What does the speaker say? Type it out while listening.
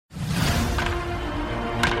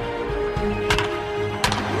Way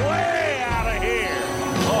out of here.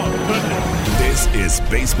 Oh, goodness. This is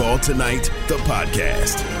Baseball Tonight, the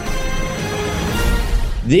podcast.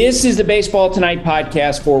 This is the Baseball Tonight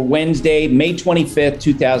podcast for Wednesday, May 25th,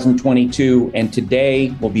 2022. And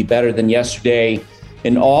today will be better than yesterday,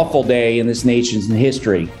 an awful day in this nation's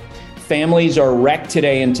history. Families are wrecked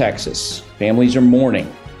today in Texas. Families are mourning.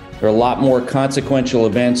 There are a lot more consequential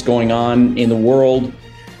events going on in the world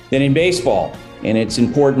than in baseball. And it's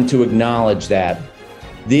important to acknowledge that.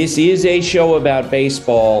 This is a show about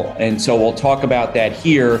baseball, and so we'll talk about that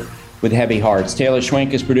here with heavy hearts. Taylor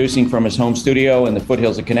Schwenk is producing from his home studio in the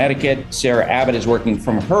foothills of Connecticut. Sarah Abbott is working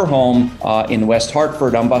from her home in West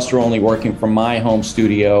Hartford. I'm Buster Olney, working from my home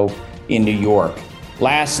studio in New York.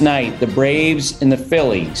 Last night, the Braves and the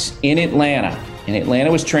Phillies in Atlanta. And Atlanta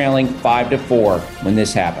was trailing 5-4 when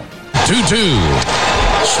this happened. 2-2.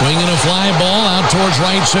 Swinging a fly ball out towards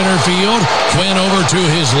right center field. Quinn over to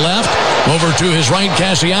his left. Over to his right,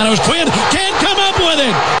 Castellanos. Quinn can't come up with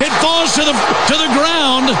it. It falls to the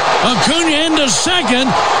ground. Acuna into second,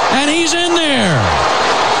 and he's in there.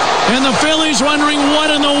 And the Phillies wondering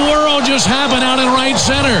what in the world just happened out in right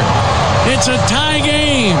center. It's a tie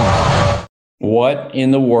game. What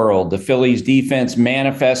in the world? The Phillies defense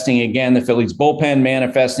manifesting again. The Phillies bullpen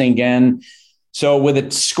manifesting again. So with a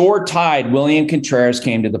score tied, William Contreras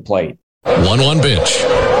came to the plate. 1-1 pitch.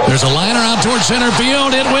 There's a liner out towards center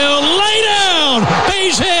field. It will lay down.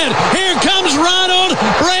 Base hit. Here comes Ronald.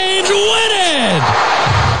 Braves win it.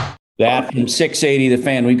 That from 680 The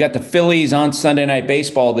Fan. We've got the Phillies on Sunday Night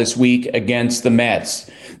Baseball this week against the Mets.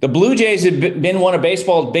 The Blue Jays have been one of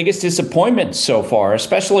baseball's biggest disappointments so far,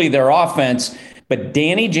 especially their offense. But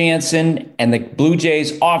Danny Jansen and the Blue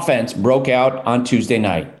Jays offense broke out on Tuesday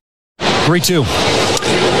night. 3-2.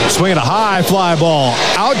 Swinging a high fly ball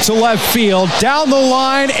out to left field, down the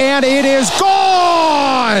line, and it is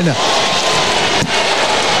gone!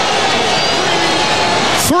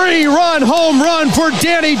 3-run home run for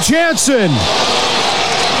Danny Jansen.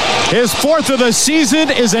 His fourth of the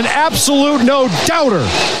season is an absolute no-doubter.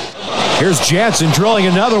 Here's Jansen drilling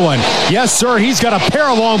another one. Yes, sir, he's got a pair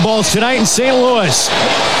of long balls tonight in St. Louis.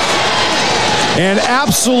 An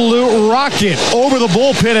absolute rocket over the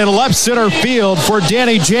bullpen in left center field for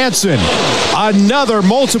Danny Jansen. Another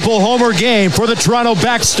multiple homer game for the Toronto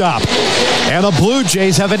backstop. And the Blue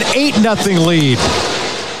Jays have an 8-0 lead.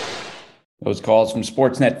 Those calls from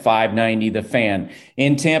Sportsnet 590 The Fan.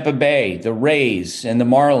 In Tampa Bay, the Rays and the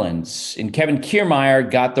Marlins. And Kevin Kiermaier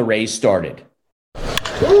got the Rays started.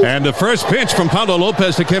 And the first pitch from Pablo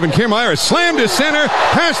Lopez to Kevin Kiermaier, slammed to center,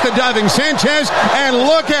 past the diving Sanchez, and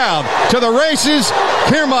look out to the races.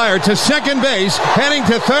 Kiermaier to second base, heading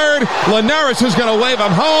to third. Linares is going to wave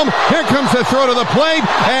him home. Here comes the throw to the plate,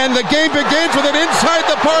 and the game begins with an inside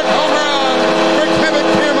the park home run for Kevin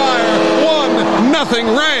Kiermaier.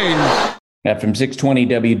 1-0 Rays. From 620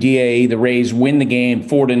 WDA, the Rays win the game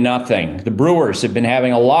 4-0. The Brewers have been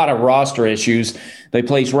having a lot of roster issues. They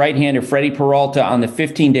placed right-hander Freddie Peralta on the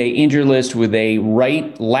 15-day injury list with a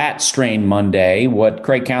right lat strain Monday. What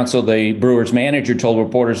Craig Counsell, the Brewers manager, told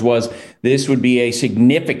reporters was this would be a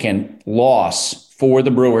significant loss for the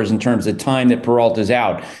Brewers in terms of time that Peralta's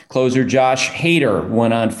out. Closer Josh Hader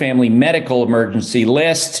went on family medical emergency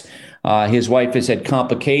list. His wife has had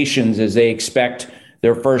complications as they expect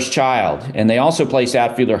their first child. And they also placed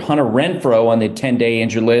outfielder Hunter Renfroe on the 10-day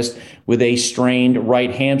injured list with a strained right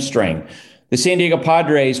hamstring. The San Diego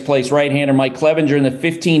Padres placed right-hander Mike Clevinger in the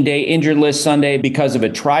 15-day injured list Sunday because of a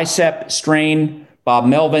tricep strain. Bob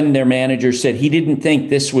Melvin, their manager, said he didn't think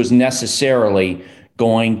this was necessarily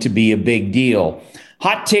going to be a big deal.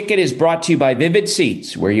 Hot Ticket is brought to you by Vivid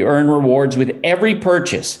Seats, where you earn rewards with every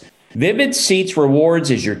purchase. Vivid Seats Rewards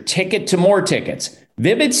is your ticket to more tickets.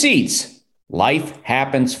 Vivid Seats. Life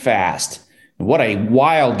happens fast. What a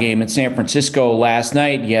wild game in San Francisco last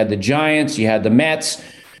night. You had the Giants, you had the Mets.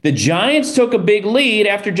 The Giants took a big lead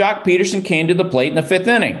after Jock Peterson came to the plate in the fifth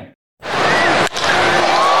inning.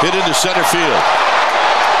 Hit into center field.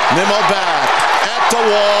 Nimmo back at the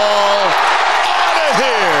wall. Out of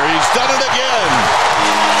here. He's done it again.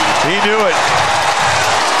 He knew it.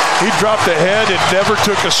 He dropped the head and never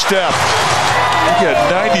took a step. He got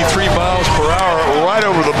 93 miles per hour right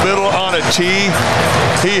over the middle on a tee.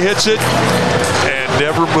 He hits it and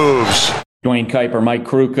never moves. Dwayne Kuiper, Mike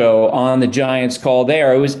Krukow on the Giants call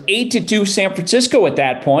there. It was 8-2 San Francisco at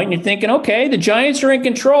that point. And you're thinking, okay, the Giants are in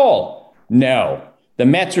control. No, the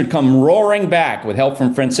Mets would come roaring back with help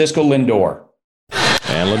from Francisco Lindor.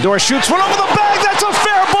 And Lindor shoots one over the bag. That's a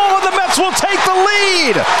fair ball in the The Mets will take the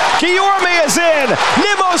lead. Guillorme is in.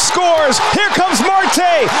 Nimmo scores. Here comes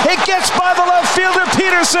Marte. It gets by the left fielder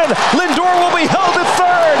Peterson. Lindor will be held at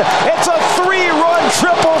third. It's a 3-run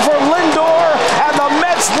triple for Lindor, and the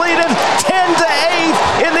Mets lead it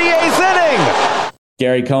 10-8 in the 8th inning.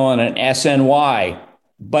 Gary Cohen and SNY.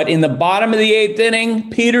 But in the bottom of the 8th inning,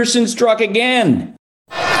 Peterson struck again.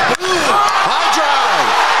 High drive.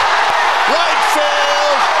 Right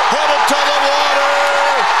field. Headed to the water.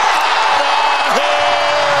 Out of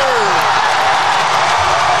here.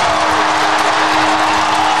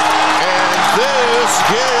 And this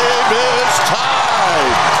game is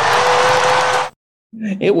tied.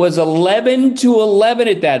 It was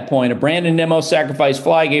 11-11 at that point. A Brandon Nimmo sacrifice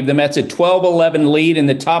fly gave the Mets a 12-11 lead in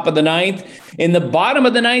the top of the 9th. In the bottom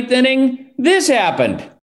of the 9th inning, this happened.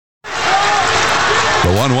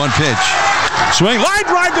 The 1-1 pitch. Swing, line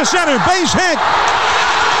drive to center, base hit.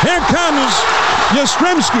 Here comes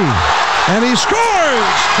Yastrzemski, and he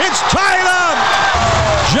scores. It's tied up.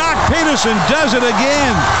 Jock Peterson does it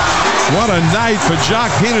again. What a night for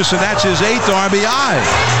Jock Peterson. That's his 8th RBI.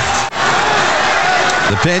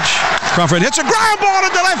 The pitch. Crawford hits a ground ball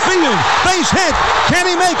into left field. Base hit. Can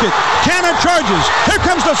he make it? Cannon charges. Here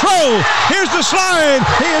comes the throw. Here's the slide.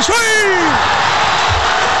 He is swing.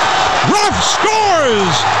 Ruff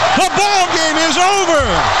scores. The ball game is over.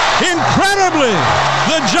 Incredibly,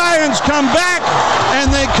 the Giants come back,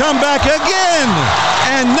 and they come back again.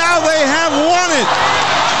 And now they have won it.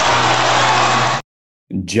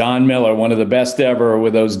 John Miller, one of the best ever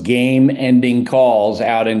with those game-ending calls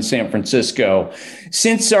out in San Francisco.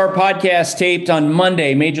 Since our podcast taped on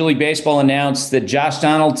Monday, Major League Baseball announced that Josh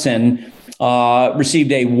Donaldson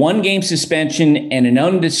received a 1-game suspension and an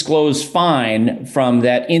undisclosed fine from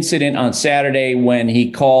that incident on Saturday when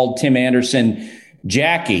he called Tim Anderson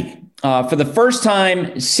Jackie. For the first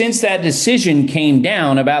time since that decision came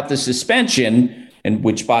down about the suspension, and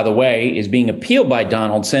which, by the way, is being appealed by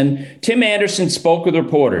Donaldson, Tim Anderson spoke with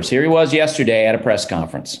reporters. Here he was yesterday at a press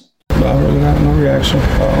conference. I really got no reaction.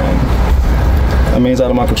 I mean, it's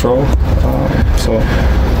out of my control. So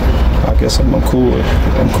I guess I'm cool.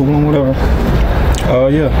 I'm cool on whatever.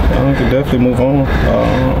 Yeah, I could definitely move on.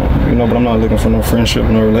 But I'm not looking for no friendship,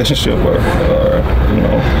 no relationship, or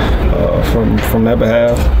from that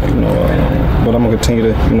behalf. But I'm gonna continue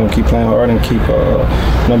to keep playing hard and keep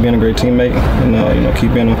being a great teammate and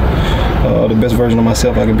keep being the best version of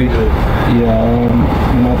myself I can be. Yeah,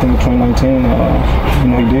 I think in 2019,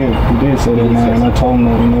 he did say that, and I told him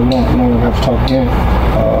that we don't have to talk again. I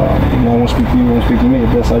won't speak to you, you won't speak to me.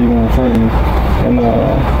 If that's how you're gonna refer to me, and.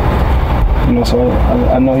 So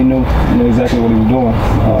I know he knew exactly what he was doing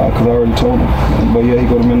because I already told him. But yeah, he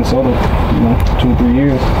go to Minnesota, 2 or 3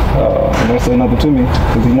 years. And don't say nothing to me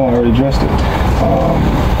because I already addressed it.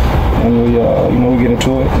 And we get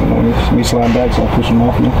into it. Me sliding back, so I push him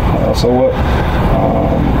off me. So what?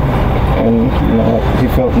 And he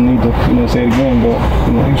felt the need to say it again, but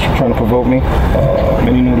he was trying to provoke me,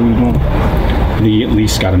 and he knew what he was doing. He at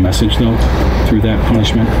least got a message though through that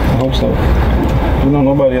punishment. I hope so.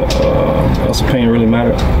 Nobody else's opinion really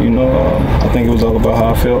mattered. I think it was all about how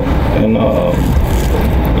I felt and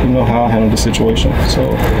how I handled the situation.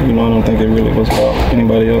 So I don't think it really was about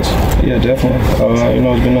anybody else. Yeah, definitely.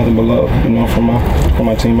 It's been nothing but love. From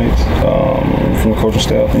my teammates, from the coaching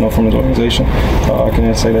staff, from his organization. I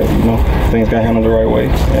can say that things got handled the right way,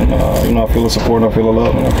 and I feel the support, and I feel the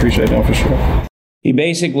love, and I appreciate them for sure. He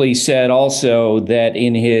basically said also that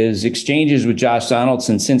in his exchanges with Josh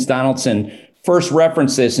Donaldson, since Donaldson first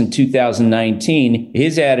referenced this in 2019,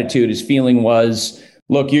 his attitude, his feeling was,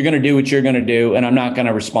 look, you're going to do what you're going to do, and I'm not going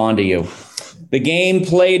to respond to you. The game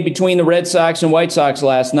played between the Red Sox and White Sox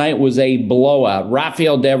last night was a blowout.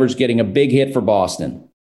 Rafael Devers getting a big hit for Boston.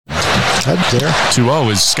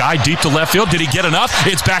 2-0 is Sky deep to left field. Did he get enough?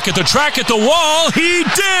 It's back at the track at the wall. He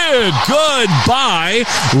did. Goodbye,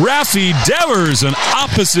 Rafi Devers. An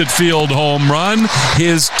opposite field home run.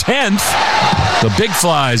 His 10th. The big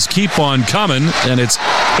flies keep on coming, and it's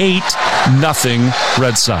 8-0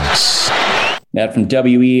 Red Sox. That from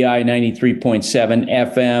WEI 93.7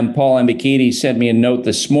 FM. Paul Ambikiti sent me a note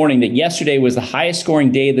this morning that yesterday was the highest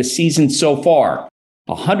scoring day of the season so far.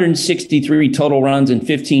 163 total runs in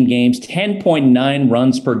 15 games, 10.9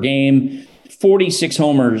 runs per game, 46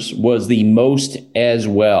 homers was the most as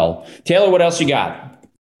well. Taylor, what else you got?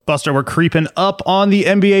 Buster, we're creeping up on the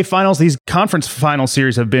NBA Finals. These conference final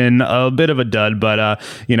series have been a bit of a dud, but,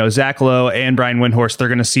 Zach Lowe and Brian Windhorst, they're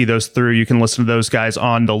going to see those through. You can listen to those guys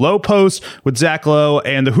on the Low Post with Zach Lowe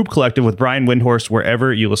and the Hoop Collective with Brian Windhorst,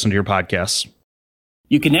 wherever you listen to your podcasts.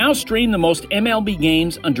 You can now stream the most MLB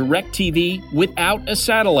games on DirecTV without a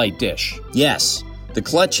satellite dish. Yes. The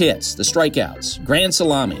clutch hits, the strikeouts, grand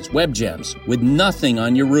salamis, web gems, with nothing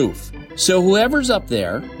on your roof. So whoever's up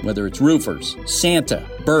there, whether it's roofers, Santa,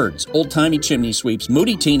 birds, old-timey chimney sweeps,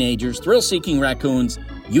 moody teenagers, thrill-seeking raccoons,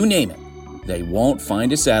 you name it, they won't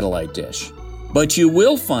find a satellite dish. But you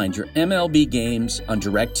will find your MLB games on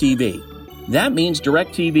DirecTV. That means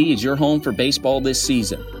DirecTV is your home for baseball this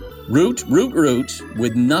season. Root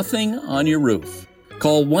with nothing on your roof.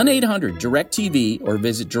 Call 1-800-DirecTV or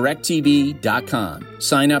visit directtv.com.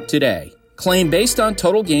 Sign up today. Claim based on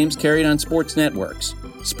total games carried on sports networks.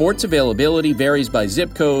 Sports availability varies by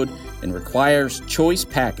zip code and requires choice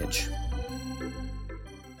package.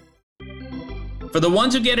 For the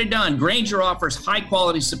ones who get it done, Grainger offers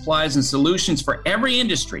high-quality supplies and solutions for every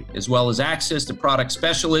industry, as well as access to product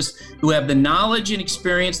specialists who have the knowledge and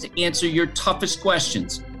experience to answer your toughest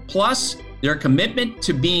questions. Plus, their commitment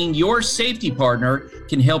to being your safety partner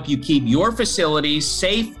can help you keep your facilities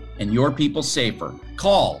safe and your people safer.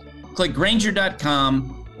 Call, click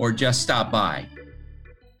Grainger.com, or just stop by.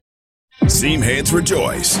 Seam heads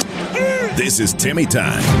rejoice. This is Timmy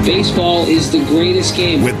Time. Baseball is the greatest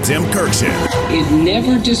game. With Tim Kirkshin. It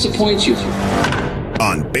never disappoints you.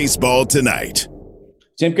 On Baseball Tonight.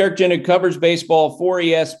 Tim Kirkshin, who covers baseball for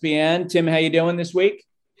ESPN. Tim, how you doing this week?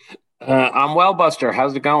 I'm well, Buster.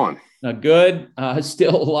 How's it going? Good.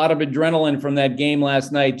 Still a lot of adrenaline from that game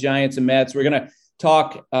last night, Giants and Mets. We're going to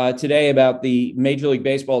talk today about the Major League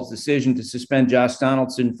Baseball's decision to suspend Josh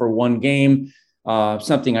Donaldson for one game.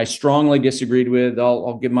 Something I strongly disagreed with.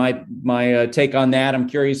 I'll give my take on that. I'm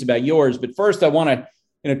curious about yours, but first I want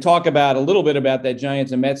to talk about a little bit about that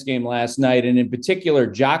Giants and Mets game last night, and in particular,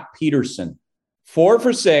 Joc Pederson, 4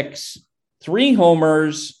 for 6, 3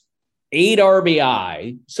 homers, 8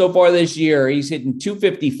 RBI so far this year. He's hitting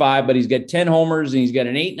 .255, but he's got 10 homers and he's got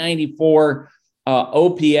an .894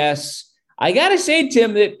 OPS. I got to say,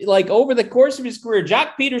 Tim, that like over the course of his career,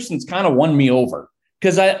 Joc Pederson's kind of won me over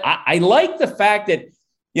because I like the fact that,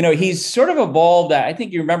 he's sort of evolved. I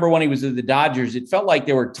think you remember when he was at the Dodgers, it felt like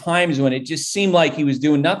there were times when it just seemed like he was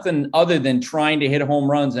doing nothing other than trying to hit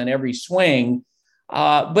home runs on every swing.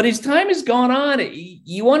 But as time has gone on,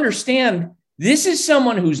 you understand this is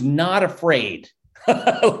someone who's not afraid.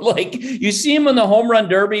 Like you see him in the home run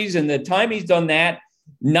derbies and the time he's done that,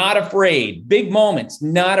 not afraid. Big moments,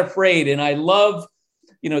 not afraid. And I love,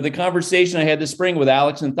 the conversation I had this spring with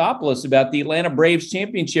Alex Anthopoulos about the Atlanta Braves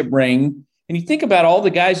championship ring. And you think about all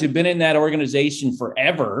the guys who've been in that organization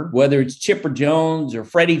forever, whether it's Chipper Jones or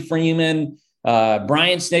Freddie Freeman,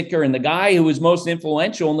 Brian Snitker, and the guy who was most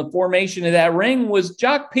influential in the formation of that ring was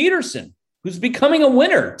Joc Pederson, who's becoming a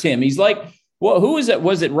winner, Tim. He's like, well, who is it?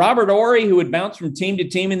 Was it Robert Horry who would bounce from team to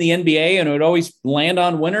team in the NBA and would always land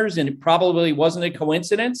on winners, and it probably wasn't a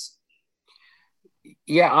coincidence?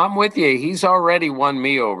 Yeah, I'm with you. He's already won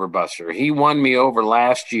me over, Buster. He won me over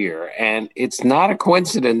last year, and it's not a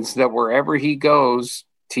coincidence that wherever he goes,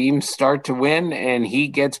 teams start to win, and he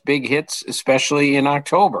gets big hits, especially in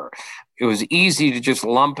October. It was easy to just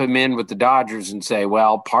lump him in with the Dodgers and say,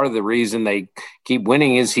 well, part of the reason they keep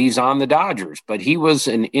winning is he's on the Dodgers. But he was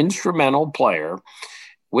an instrumental player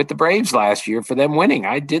with the Braves last year for them winning.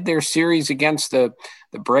 I did their series against the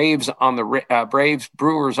Braves on the Braves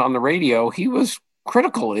Brewers on the radio. He was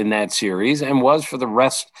critical in that series and was for the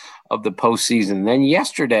rest of the postseason. Then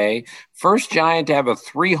yesterday, first Giant to have a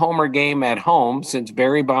 3-homer game at home since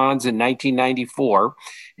Barry Bonds in 1994.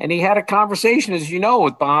 And he had a conversation, as you know,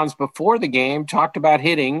 with Bonds before the game, talked about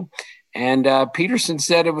hitting. And Pederson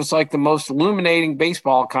said it was like the most illuminating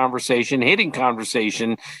baseball conversation, hitting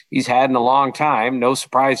conversation he's had in a long time. No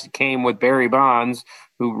surprise it came with Barry Bonds,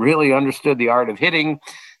 who really understood the art of hitting.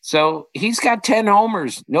 So he's got 10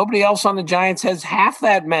 homers. Nobody else on the Giants has half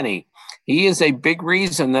that many. He is a big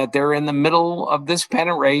reason that they're in the middle of this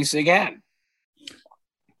pennant race again.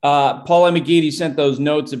 Paul McGeady sent those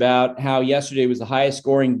notes about how yesterday was the highest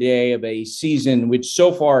scoring day of a season, which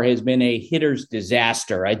so far has been a hitter's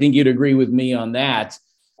disaster. I think you'd agree with me on that.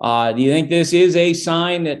 Do you think this is a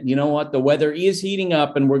sign that, the weather is heating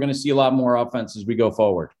up and we're going to see a lot more offense as we go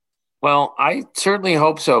forward? Well, I certainly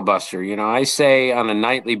hope so, Buster. I say on a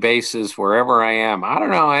nightly basis, wherever I am, I don't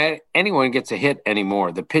know anyone gets a hit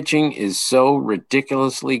anymore. The pitching is so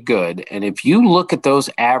ridiculously good. And if you look at those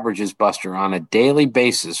averages, Buster, on a daily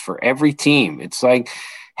basis for every team, it's like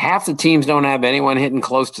half the teams don't have anyone hitting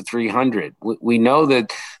close to 300. We know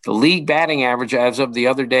that the league batting average as of the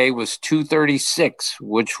other day was 236,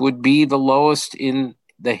 which would be the lowest in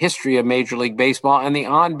the history of Major League Baseball, and the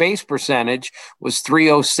on-base percentage was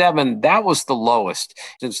 307. That was the lowest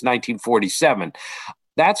since 1947.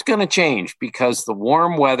 That's going to change because the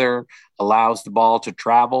warm weather allows the ball to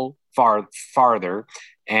travel farther,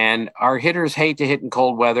 And our hitters hate to hit in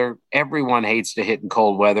cold weather. Everyone hates to hit in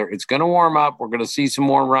cold weather. It's going to warm up. We're going to see some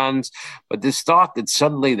more runs. But this thought that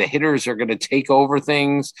suddenly the hitters are going to take over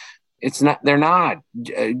things, it's not. They're not.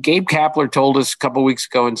 Gabe Kapler told us a couple weeks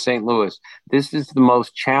ago in St. Louis, this is the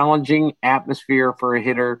most challenging atmosphere for a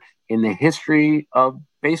hitter in the history of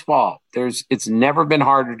baseball. It's never been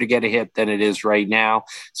harder to get a hit than it is right now.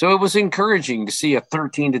 So it was encouraging to see a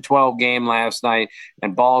 13-12 game last night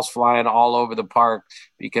and balls flying all over the park,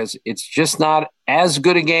 because it's just not as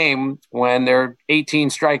good a game when there are 18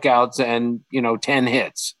 strikeouts and 10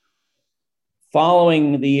 hits.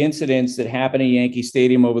 Following the incidents that happened at Yankee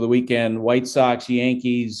Stadium over the weekend, White Sox,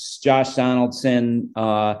 Yankees, Josh Donaldson,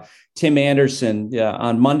 Tim Anderson,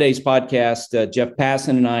 on Monday's podcast, Jeff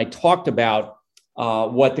Passan and I talked about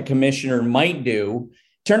what the commissioner might do.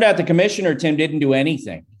 Turned out the commissioner, Tim, didn't do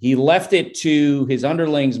anything. He left it to his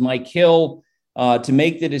underlings, Mike Hill, to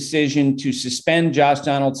make the decision to suspend Josh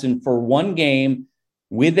Donaldson for one game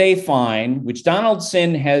with a fine, which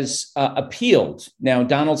Donaldson has appealed. Now,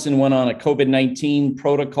 Donaldson went on a COVID-19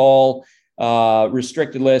 protocol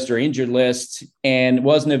restricted list or injured list and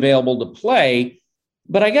wasn't available to play.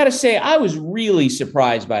 But I got to say, I was really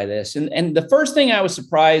surprised by this. And the first thing I was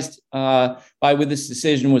surprised by with this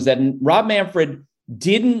decision was that Rob Manfred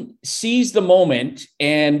didn't seize the moment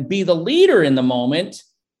and be the leader in the moment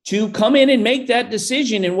to come in and make that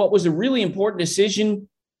decision in what was a really important decision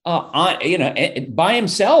by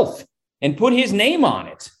himself and put his name on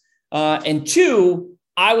it. And two,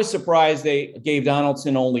 I was surprised they gave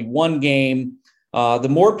Donaldson only one game. The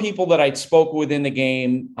more people that I'd spoke with in the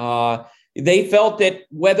game, they felt that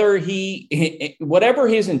whatever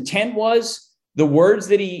his intent was, the word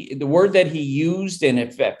that he used and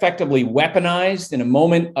effectively weaponized in a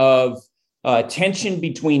moment of tension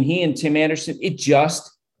between he and Tim Anderson, it just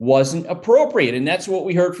wasn't appropriate. And that's what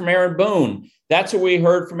we heard from Aaron Boone. That's what we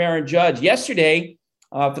heard from Aaron Judge. Yesterday,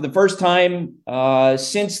 for the first time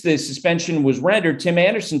since the suspension was rendered, Tim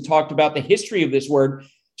Anderson talked about the history of this word.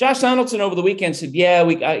 Josh Donaldson over the weekend said,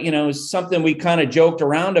 it's something we kind of joked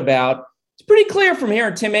around about. It's pretty clear from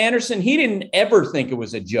hearing Tim Anderson, he didn't ever think it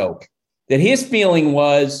was a joke, that his feeling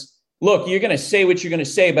was, look, you're going to say what you're going to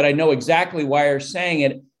say, but I know exactly why you're saying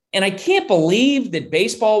it. And I can't believe that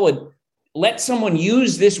baseball would let someone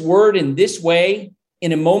use this word in this way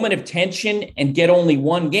in a moment of tension and get only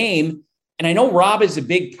one game. And I know Rob is a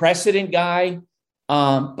big precedent guy,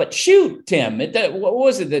 but shoot, Tim, what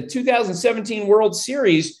was it? The 2017 World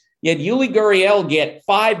Series, you had Yuli Gurriel get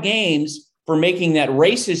 5 games for making that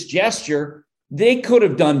racist gesture. They could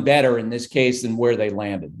have done better in this case than where they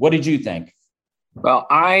landed. What did you think? Well,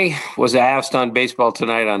 I was asked on Baseball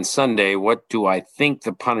Tonight on Sunday, what do I think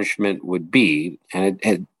the punishment would be? And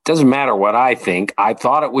it doesn't matter what I think. I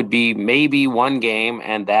thought it would be maybe one game,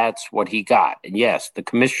 and that's what he got. And yes, the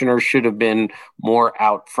commissioner should have been more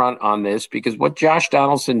out front on this, because what Josh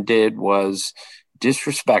Donaldson did was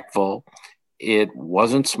disrespectful. It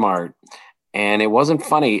wasn't smart, and it wasn't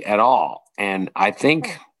funny at all. And I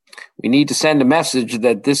think we need to send a message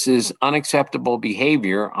that this is unacceptable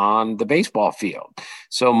behavior on the baseball field.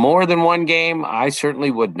 So more than one game, I certainly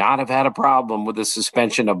would not have had a problem with the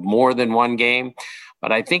suspension of more than one game.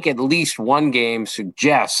 But I think at least one game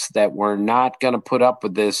suggests that we're not going to put up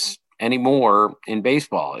with this anymore in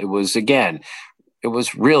baseball. It was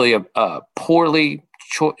really a poorly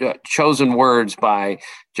chosen words by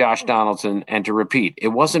Josh Donaldson. And to repeat, it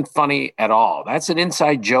wasn't funny at all. That's an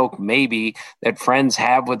inside joke maybe that friends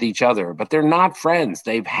have with each other, but they're not friends.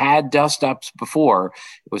 They've had dust-ups before.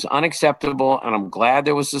 It was unacceptable, and I'm glad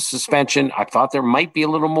there was a suspension. I thought there might be a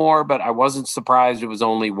little more, but I wasn't surprised it was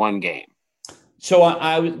only one game. So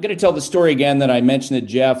I was going to tell the story again that I mentioned to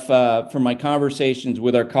Jeff from my conversations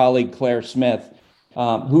with our colleague Claire Smith,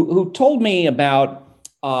 who told me about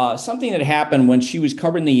something that happened when she was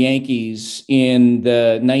covering the Yankees in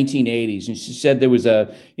the 1980s. And she said there was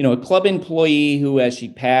a club employee who, as she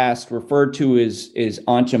passed, referred to as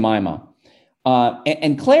Aunt Jemima.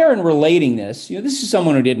 And Claire, in relating this, this is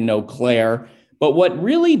someone who didn't know Claire, but what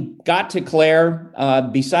really got to Claire,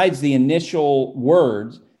 besides the initial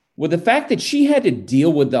words, was the fact that she had to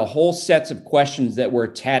deal with the whole sets of questions that were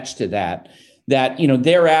attached to that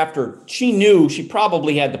thereafter she knew she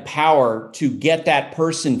probably had the power to get that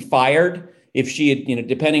person fired if she had,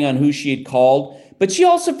 depending on who she had called. But she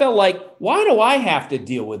also felt like, why do I have to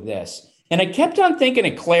deal with this? And I kept on thinking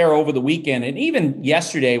of Claire over the weekend. And even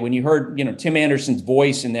yesterday, when you heard, Tim Anderson's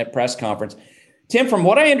voice in that press conference, Tim, from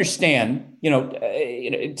what I understand,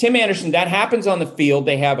 Tim Anderson, that happens on the field.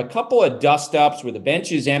 They have a couple of dust-ups where the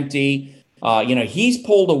bench is empty. He's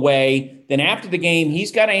pulled away. Then after the game,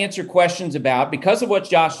 he's got to answer questions about, because of what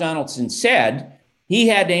Josh Donaldson said, he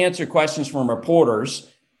had to answer questions from reporters.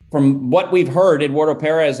 From what we've heard, Eduardo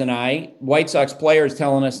Perez and I, White Sox players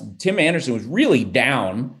telling us Tim Anderson was really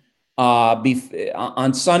down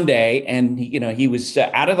on Sunday, and he was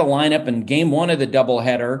out of the lineup in game 1 of the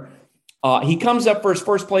doubleheader. He comes up for his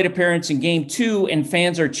first plate appearance in game 2, and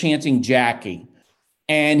fans are chanting Jackie,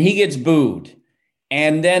 and he gets booed.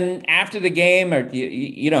 And then after the game,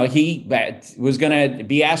 he was going to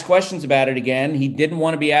be asked questions about it again. He didn't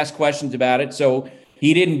want to be asked questions about it, so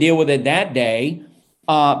he didn't deal with it that day.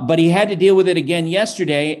 But he had to deal with it again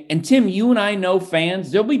yesterday. And Tim, you and I know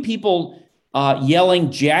fans, there'll be people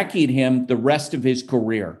yelling Jackie at him the rest of his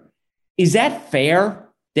career. Is that fair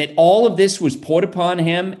that all of this was put upon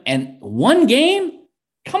him and one game?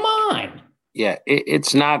 Come on. Yeah,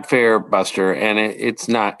 it's not fair, Buster, and it's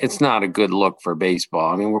not a good look for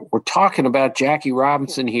baseball. I mean, we're talking about Jackie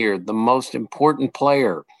Robinson here, the most important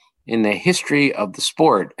player in the history of the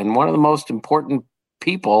sport and one of the most important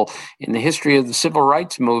people in the history of the civil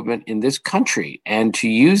rights movement in this country. And to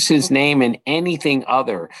use his name in anything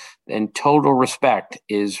other than total respect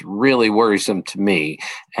is really worrisome to me.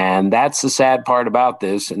 And that's the sad part about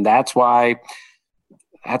this. And that's why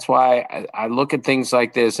I look at things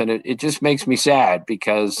like this, and it just makes me sad,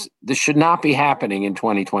 because this should not be happening in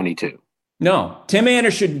 2022. No, Tim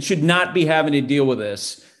Anderson should not be having to deal with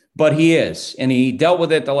this, but he is. And he dealt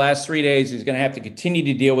with it the last 3 days. He's going to have to continue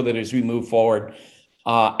to deal with it as we move forward.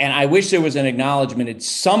 And I wish there was an acknowledgement at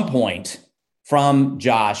some point from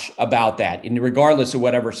Josh about that, and regardless of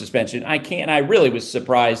whatever suspension. I really was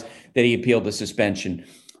surprised that he appealed the suspension.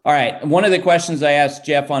 All right. One of the questions I asked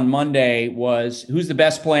Jeff on Monday was, who's the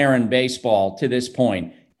best player in baseball to this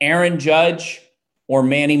point? Aaron Judge or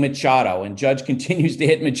Manny Machado? And Judge continues to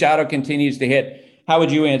hit. Machado continues to hit. How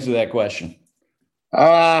would you answer that question?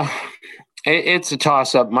 It's a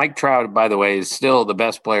toss-up. Mike Trout, by the way, is still the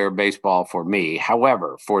best player of baseball for me.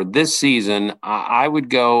 However, for this season, I would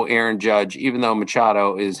go Aaron Judge, even though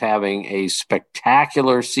Machado is having a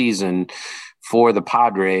spectacular season for the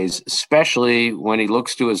Padres, especially when he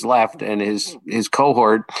looks to his left and his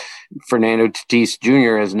cohort, Fernando Tatis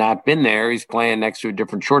Jr., has not been there. He's playing next to a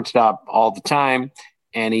different shortstop all the time,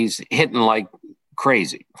 and he's hitting like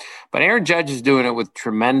crazy. But Aaron Judge is doing it with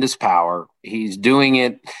tremendous power. He's doing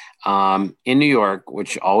it in New York,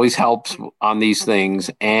 which always helps on these things.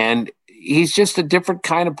 And he's just a different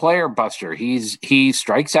kind of player, Buster. He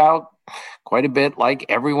strikes out quite a bit, like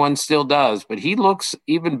everyone still does, but he looks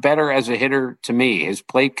even better as a hitter to me. His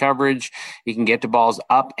plate coverage, he can get the balls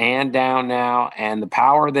up and down now, and the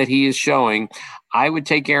power that he is showing, I would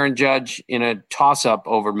take Aaron Judge in a toss-up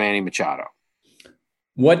over Manny Machado.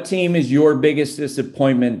 What team is your biggest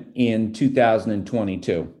disappointment in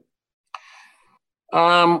 2022?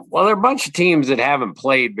 Well, there are a bunch of teams that haven't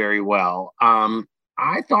played very well.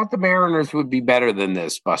 I thought the Mariners would be better than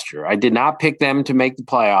this, Buster. I did not pick them to make the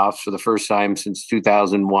playoffs for the first time since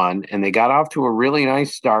 2001, and they got off to a really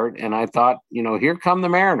nice start. And I thought, here come the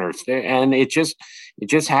Mariners, and it just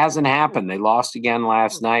hasn't happened. They lost again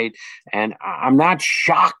last night, and I'm not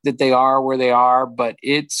shocked that they are where they are, but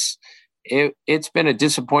it's been a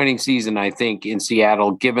disappointing season, I think, in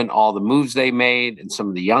Seattle, given all the moves they made and some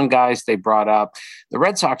of the young guys they brought up. The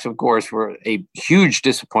Red Sox, of course, were a huge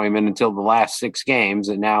disappointment until the last 6 games,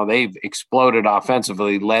 and now they've exploded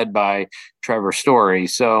offensively, led by Trevor Story.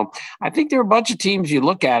 So I think there are a bunch of teams you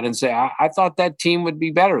look at and say, I thought that team would be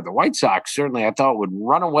better. The White Sox, certainly, I thought would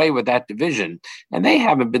run away with that division, and they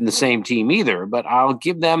haven't been the same team either, but I'll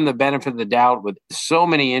give them the benefit of the doubt with so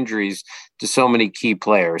many injuries to so many key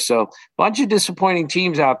players. So a bunch of disappointing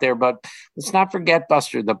teams out there, but let's not forget,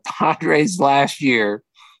 Buster, the Padres last year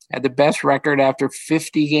had the best record after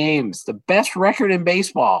 50 games, the best record in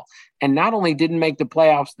baseball. And not only didn't make the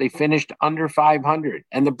playoffs, they finished under 500.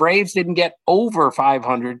 And the Braves didn't get over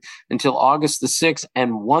 500 until August the 6th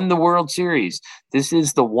and won the World Series. This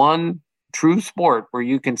is the one true sport where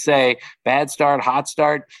you can say bad start, hot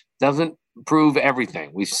start doesn't prove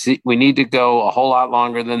everything. We need to go a whole lot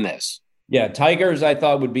longer than this. Yeah, Tigers, I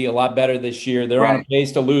thought, would be a lot better this year. They're on a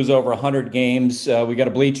pace to lose over 100 games. We got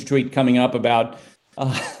a Bleacher tweet coming up about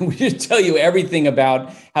we just tell you everything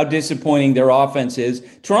about how disappointing their offense is.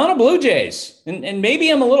 Toronto Blue Jays, and maybe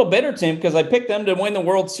I'm a little bitter, Tim, because I picked them to win the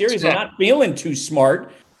World Series. They're not feeling too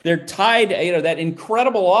smart. They're tied. That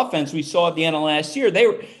incredible offense we saw at the end of last year. They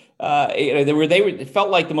felt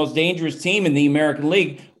like the most dangerous team in the American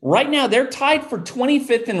League. Right now, they're tied for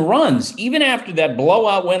 25th in runs, even after that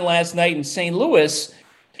blowout win last night in St. Louis.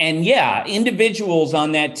 And yeah, individuals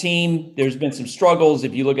on that team, there's been some struggles.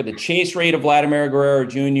 If you look at the chase rate of Vladimir Guerrero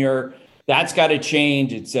Jr., That's got to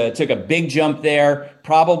change. It's took a big jump there,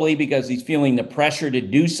 probably because he's feeling the pressure to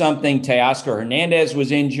do something. Teoscar Hernandez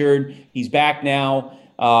was injured. He's back now.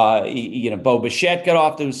 Bo Bichette got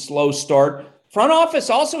off to a slow start. Front office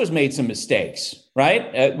also has made some mistakes,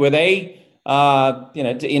 right? Where they,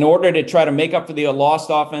 in order to try to make up for the lost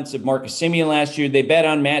offense of Marcus Semien last year, they bet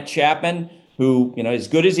on Matt Chapman, who, as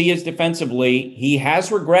good as he is defensively, he has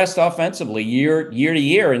regressed offensively year to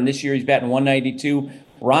year. And this year he's batting 192.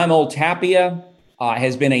 Raimel Tapia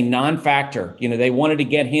has been a non-factor. They wanted to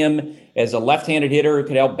get him as a left-handed hitter who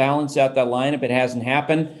could help balance out that lineup. It hasn't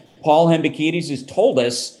happened. Paul Hembekides has told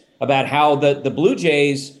us about how the Blue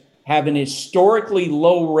Jays have an historically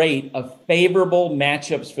low rate of favorable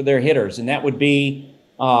matchups for their hitters. And that would be,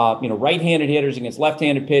 right-handed hitters against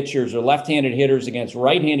left-handed pitchers or left-handed hitters against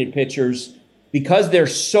right-handed pitchers. Because they're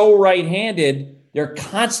so right-handed, they're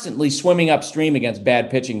constantly swimming upstream against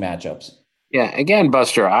bad pitching matchups. Yeah, again,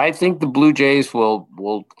 Buster, I think the Blue Jays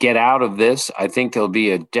will get out of this. I think they'll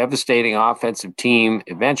be a devastating offensive team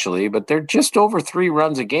eventually, but they're just over 3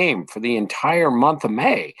 runs a game for the entire month of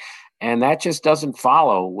May. And that just doesn't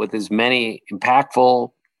follow with as many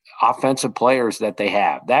impactful offensive players that they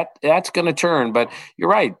have. That's going to turn, but you're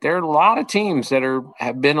right. There are a lot of teams that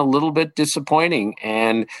have been a little bit disappointing,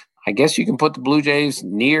 and I guess you can put the Blue Jays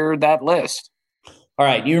near that list. All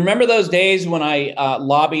right. You remember those days when I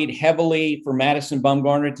lobbied heavily for Madison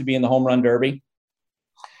Bumgarner to be in the home run derby?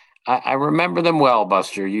 I remember them well,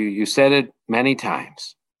 Buster. You said it many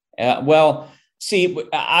times. See,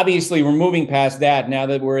 obviously we're moving past that now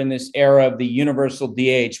that we're in this era of the universal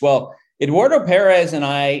DH. Well, Eduardo Perez and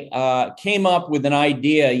I came up with an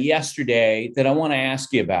idea yesterday that I want to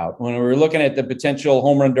ask you about when we were looking at the potential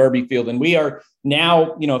home run derby field. And we are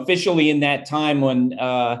now, officially in that time when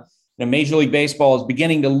Major League Baseball is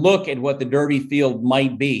beginning to look at what the derby field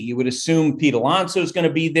might be. You would assume Pete Alonso is going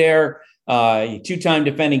to be there, 2-time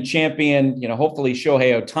defending champion. Hopefully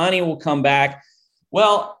Shohei Ohtani will come back.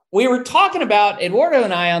 Well, we were talking about, Eduardo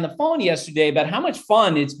and I on the phone yesterday, about how much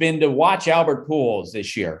fun it's been to watch Albert Pujols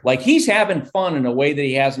this year. Like, he's having fun in a way that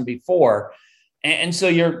he hasn't before. And so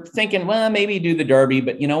you're thinking, well, maybe do the derby,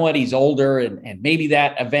 but you know what? He's older and maybe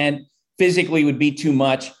that event physically would be too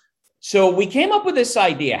much. So we came up with this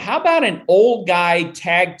idea. How about an old guy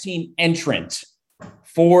tag team entrant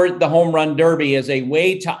for the home run derby as a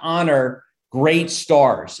way to honor great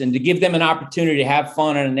stars and to give them an opportunity to have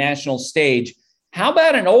fun on a national stage? How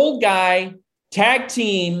about an old guy tag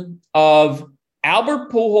team of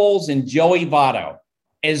Albert Pujols and Joey Votto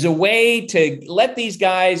as a way to let these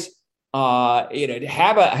guys have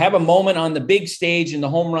a moment on the big stage in the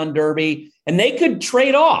home run derby, and they could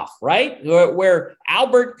trade off, right? Where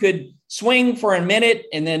Albert could swing for a minute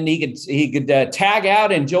and then he could tag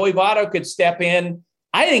out and Joey Votto could step in.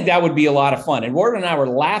 I think that would be a lot of fun. And Ward and I were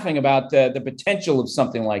laughing about the potential of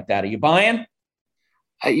something like that. Are you buying?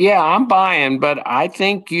 Yeah, I'm buying, but I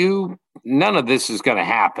think none of this is going to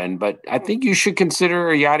happen, but I think you should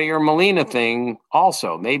consider a Yadier Molina thing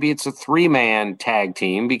also. Maybe it's a 3-man tag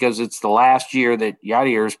team because it's the last year that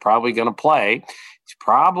Yadier is probably going to play. He's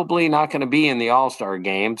probably not going to be in the All-Star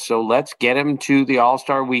game, so let's get him to the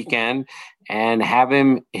All-Star weekend and have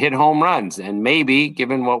him hit home runs. And maybe,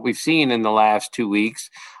 given what we've seen in the last 2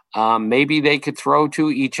 weeks, maybe they could throw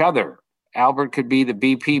to each other. Albert could be the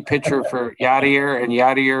BP pitcher for Yadier and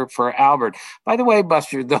Yadier for Albert. By the way,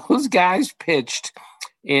 Buster, those guys pitched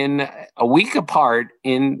in a week apart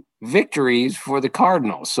in victories for the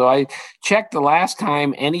Cardinals. So I checked the last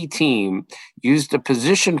time any team used a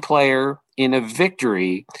position player in a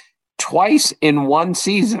victory twice in one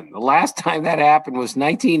season. The last time that happened was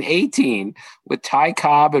 1918 with Ty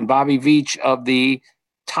Cobb and Bobby Veach of the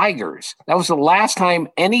Tigers. That was the last time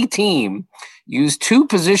any team used 2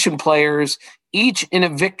 position players each in a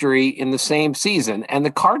victory in the same season. And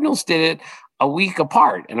the Cardinals did it a week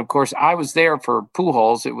apart. And of course, I was there for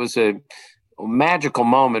Pujols. It was a magical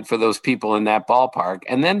moment for those people in that ballpark.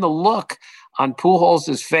 And then the look on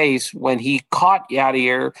Pujols' face when he caught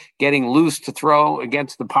Yadier getting loose to throw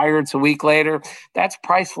against the Pirates a week later, that's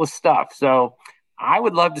priceless stuff. So I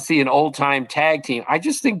would love to see an old-time tag team. I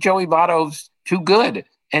just think Joey Votto's too good,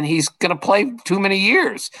 and he's going to play too many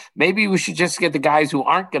years. Maybe we should just get the guys who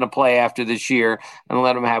aren't going to play after this year and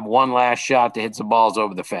let them have one last shot to hit some balls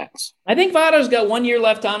over the fence. I think Votto's got 1 year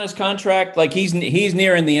left on his contract. Like he's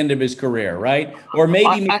nearing the end of his career, right? Or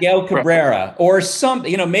maybe Miguel Cabrera or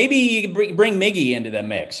something, maybe you bring Miggy into the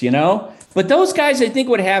mix, But those guys, I think,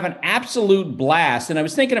 would have an absolute blast. And I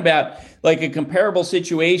was thinking about like a comparable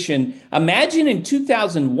situation. Imagine in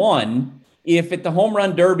 2001, if at the Home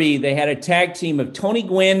Run Derby, they had a tag team of Tony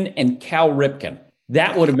Gwynn and Cal Ripken.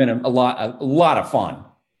 That would have been a lot of fun.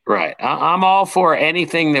 Right. I'm all for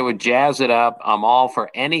anything that would jazz it up. I'm all for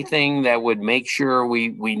anything that would make sure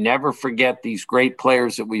we never forget these great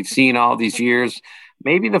players that we've seen all these years.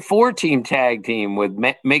 Maybe the 4-team tag team with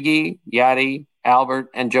Miggy, Yadi, Albert,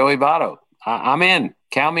 and Joey Votto. I'm in.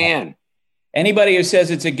 Count me in. Anybody who says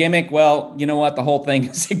it's a gimmick, well, you know what? The whole thing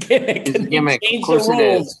is a gimmick. It's a gimmick. Of course it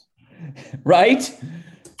is. Right?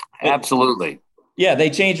 Absolutely. Yeah, they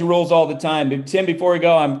change the rules all the time. But Tim, before we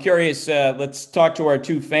go, I'm curious. Let's talk to our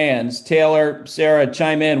two fans. Taylor, Sarah,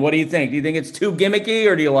 chime in. What do you think? Do you think it's too gimmicky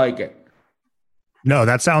or do you like it? No,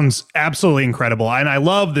 that sounds absolutely incredible. And I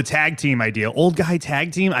love the tag team idea. Old guy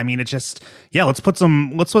tag team. I mean, it's just, yeah, let's put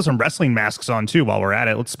some wrestling masks on too while we're at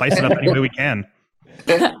it. Let's spice it up any way we can.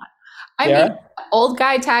 I mean, old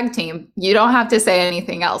guy tag team. You don't have to say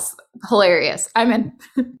anything else. Hilarious. I'm in.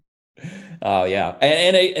 Oh yeah,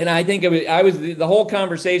 and I think the whole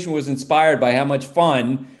conversation was inspired by how much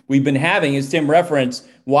fun we've been having, as Tim referenced,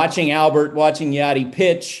 watching Albert, watching Yadi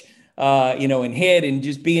pitch, and hit, and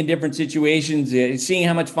just be in different situations, seeing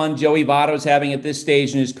how much fun Joey Votto's having at this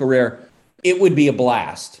stage in his career. It would be a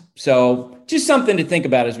blast. So just something to think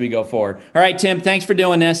about as we go forward. All right, Tim, thanks for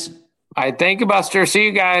doing this. All right, thank you, Buster. See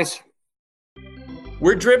you guys.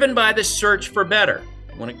 We're driven by the search for better.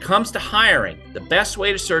 When it comes to hiring, the best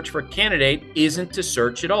way to search for a candidate isn't to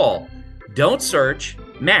search at all. Don't search,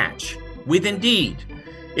 match with Indeed.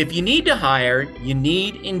 If you need to hire, you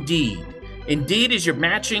need Indeed. Indeed is your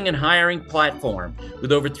matching and hiring platform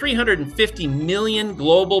with over 350 million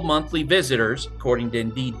global monthly visitors, according to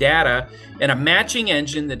Indeed data, and a matching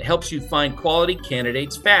engine that helps you find quality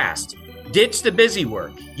candidates fast. Ditch the busy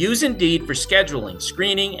work. Use Indeed for scheduling,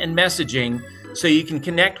 screening, and messaging so you can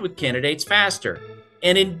connect with candidates faster.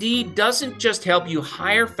 And Indeed doesn't just help you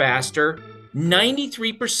hire faster.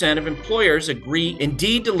 93% of employers agree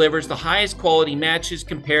Indeed delivers the highest quality matches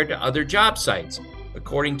compared to other job sites,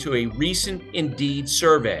 according to a recent Indeed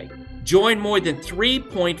survey. Join more than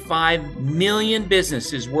 3.5 million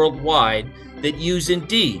businesses worldwide that use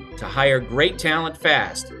Indeed to hire great talent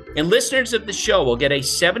fast. And listeners of the show will get a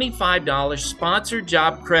 $75 sponsored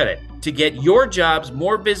job credit to get your jobs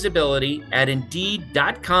more visibility at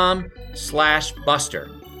Indeed.com/Buster.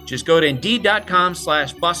 Just go to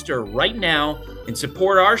Indeed.com/Buster right now and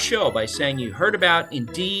support our show by saying you heard about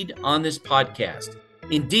Indeed on this podcast.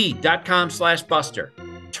 Indeed.com/Buster.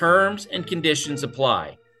 Terms and conditions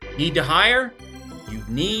apply. Need to hire? You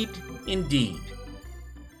need Indeed.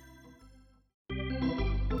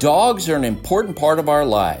 Dogs are an important part of our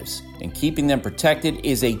lives, and keeping them protected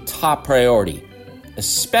is a top priority,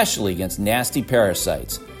 especially against nasty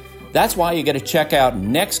parasites. That's why you got to check out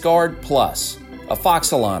NexGard Plus,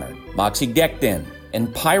 Afoxolaner, Moxidectin, and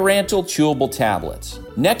Pyrantel chewable tablets.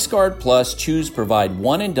 NexGard Plus chews provide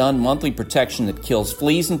one-and-done monthly protection that kills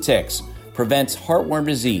fleas and ticks, prevents heartworm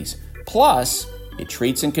disease. Plus, it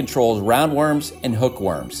treats and controls roundworms and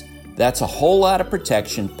hookworms. That's a whole lot of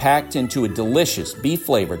protection packed into a delicious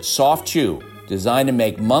beef-flavored soft chew designed to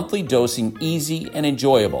make monthly dosing easy and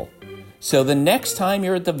enjoyable. So the next time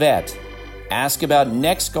you're at the vet, ask about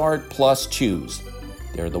NexGard Plus chews.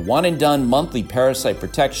 They're the one-and-done monthly parasite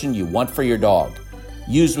protection you want for your dog.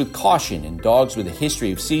 Used with caution in dogs with a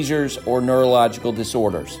history of seizures or neurological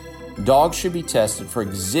disorders. Dogs should be tested for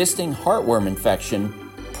existing heartworm infection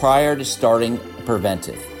prior to starting a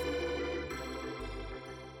preventive.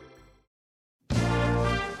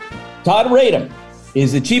 Todd Radom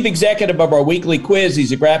is the chief executive of our weekly quiz.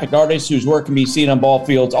 He's a graphic artist whose work can be seen on ball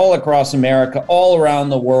fields all across America, all around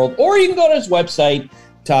the world, or you can go to his website,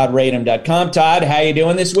 toddradom.com. Todd, how you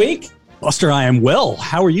doing this week? Buster, I am well.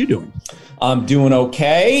 How are you doing? I'm doing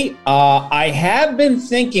okay. I have been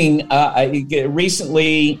thinking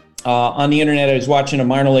recently on the internet, I was watching a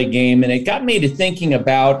minor league game, and it got me to thinking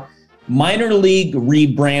about minor league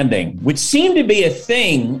rebranding, which seemed to be a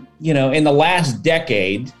thing, in the last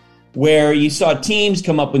decade, where you saw teams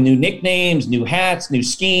come up with new nicknames, new hats, new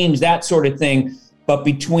schemes, that sort of thing. But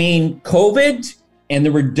between COVID and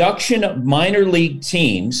the reduction of minor league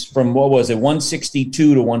teams from,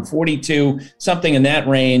 162 to 142, something in that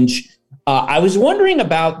range, I was wondering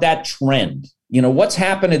about that trend. What's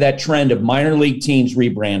happened to that trend of minor league teams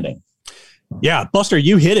rebranding? Yeah, Buster,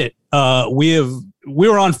 you hit it. We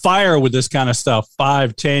were on fire with this kind of stuff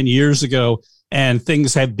 5-10 years ago, and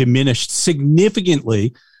things have diminished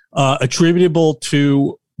significantly. Attributable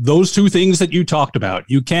to those two things that you talked about.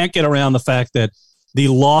 You can't get around the fact that the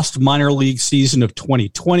lost minor league season of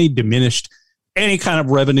 2020 diminished any kind of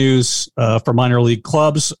revenues for minor league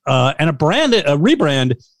clubs. And a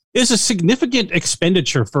rebrand is a significant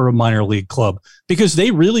expenditure for a minor league club because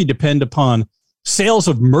they really depend upon sales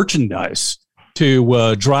of merchandise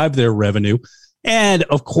to drive their revenue. And,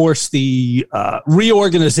 of course, the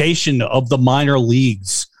reorganization of the minor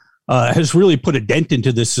leagues has really put a dent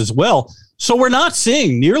into this as well. So we're not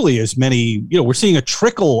seeing nearly as many, we're seeing a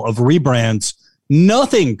trickle of rebrands,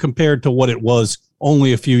 nothing compared to what it was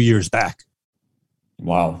only a few years back.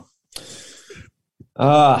 Wow.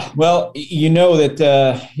 Well,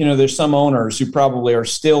 that, there's some owners who probably are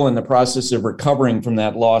still in the process of recovering from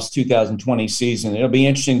that lost 2020 season. It'll be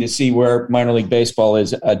interesting to see where minor league baseball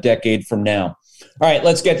is a decade from now. All right,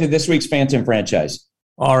 let's get to this week's Phantom franchise.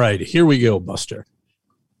 All right, here we go, Buster.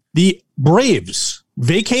 The Braves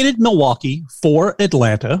vacated Milwaukee for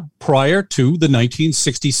Atlanta prior to the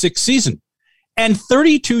 1966 season, and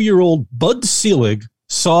 32-year-old Bud Selig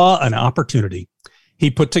saw an opportunity. He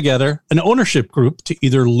put together an ownership group to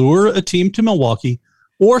either lure a team to Milwaukee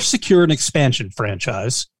or secure an expansion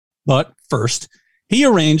franchise. But first, he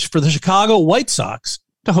arranged for the Chicago White Sox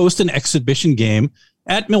to host an exhibition game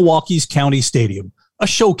at Milwaukee's County Stadium, a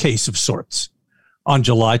showcase of sorts. On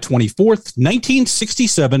July 24th,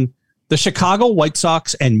 1967, the Chicago White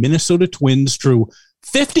Sox and Minnesota Twins drew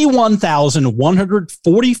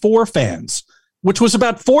 51,144 fans, which was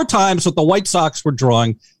about 4 times what the White Sox were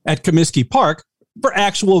drawing at Comiskey Park for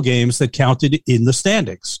actual games that counted in the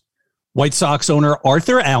standings. White Sox owner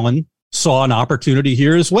Arthur Allen saw an opportunity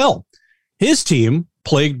here as well. His team,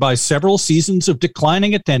 plagued by several seasons of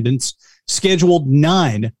declining attendance, scheduled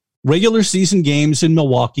 9 regular season games in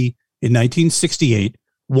Milwaukee in 1968,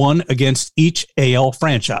 one against each AL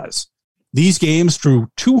franchise. These games drew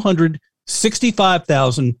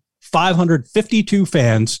 265,552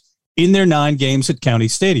 fans in their 9 games at County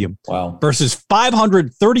Stadium. Wow. Versus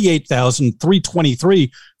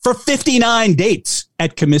 538,323 for 59 dates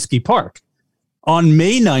at Comiskey Park. On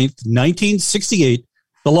May 9th, 1968,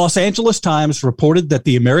 the Los Angeles Times reported that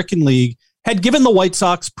the American League had given the White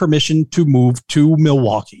Sox permission to move to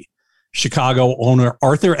Milwaukee. Chicago owner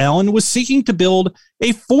Arthur Allen was seeking to build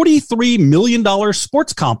a $43 million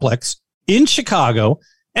sports complex in Chicago,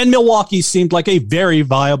 and Milwaukee seemed like a very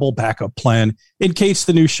viable backup plan in case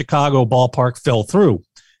the new Chicago ballpark fell through.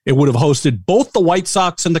 It would have hosted both the White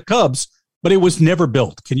Sox and the Cubs, but it was never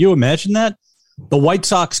built. Can you imagine that? The White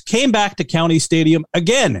Sox came back to County Stadium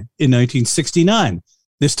again in 1969,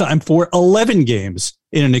 this time for 11 games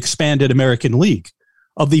in an expanded American League.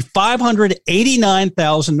 Of the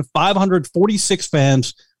 589,546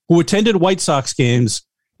 fans who attended White Sox games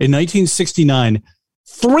in 1969,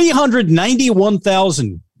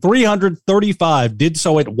 391,335 did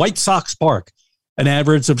so at White Sox Park, an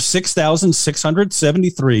average of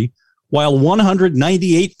 6,673, while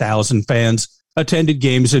 198,000 fans attended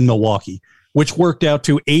games in Milwaukee, which worked out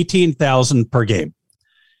to 18,000 per game.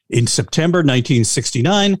 In September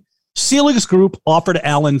 1969, Selig's group offered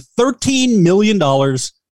Allen $13 million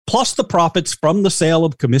plus the profits from the sale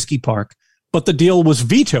of Comiskey Park, but the deal was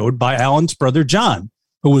vetoed by Allen's brother John,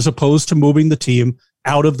 who was opposed to moving the team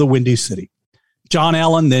out of the Windy City. John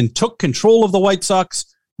Allen then took control of the White Sox,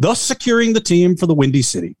 thus securing the team for the Windy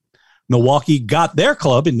City. Milwaukee got their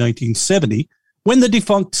club in 1970 when the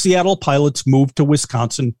defunct Seattle Pilots moved to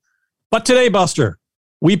Wisconsin. But today, Buster,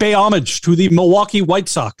 we pay homage to the Milwaukee White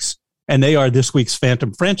Sox, and they are this week's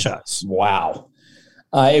Phantom franchise. Wow.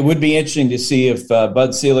 It would be interesting to see if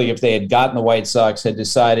Bud Selig, if they had gotten the White Sox, had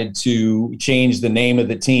decided to change the name of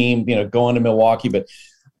the team, going to Milwaukee. But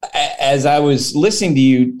as I was listening to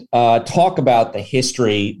you talk about the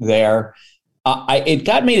history there, it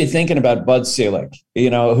got me to thinking about Bud Selig,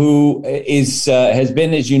 who has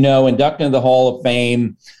been, as you know, inducted into the Hall of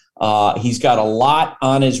Fame. He's got a lot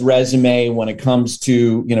on his resume when it comes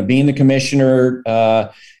to, being the commissioner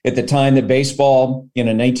at the time that baseball,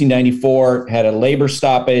 1994 had a labor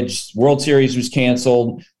stoppage, World Series was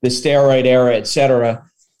canceled, the steroid era, et cetera.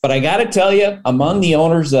 But I got to tell you, among the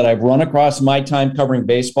owners that I've run across my time covering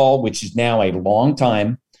baseball, which is now a long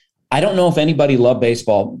time, I don't know if anybody loved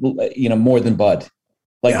baseball, more than Bud.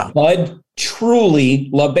 Bud truly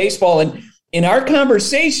loved baseball. And in our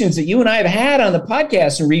conversations that you and I have had on the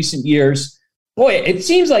podcast in recent years, boy, it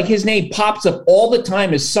seems like his name pops up all the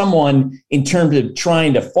time as someone in terms of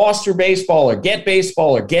trying to foster baseball or get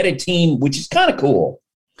a team, which is kind of cool.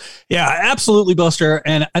 Yeah, absolutely, Buster.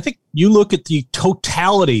 And I think you look at the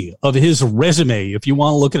totality of his resume, if you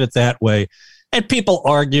want to look at it that way, and people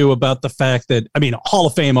argue about the fact that, Hall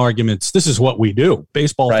of Fame arguments, this is what we do.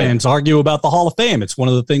 Baseball fans argue about the Hall of Fame. It's one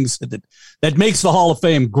of the things that makes the Hall of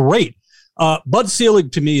Fame great. Bud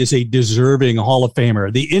Selig, to me, is a deserving Hall of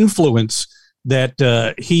Famer. The influence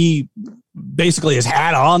that he basically has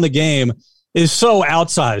had on the game is so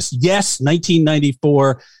outsized. Yes,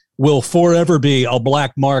 1994 will forever be a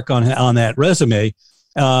black mark on that resume,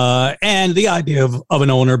 And the idea of an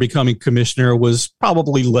owner becoming commissioner was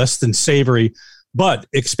probably less than savory, but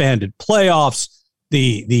expanded playoffs,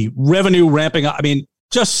 the revenue ramping up. I mean,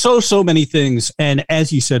 just so many things. And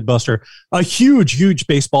as you said, Buster, a huge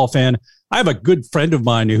baseball fan. I have a good friend of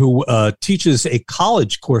mine who teaches a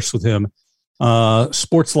college course with him,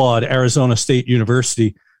 sports law at Arizona State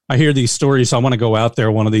University. I hear these stories. I want to go out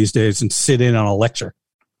there one of these days and sit in on a lecture.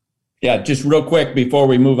 Yeah, just real quick before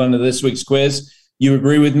we move on to this week's quiz, you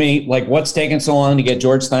agree with me? Like, what's taking so long to get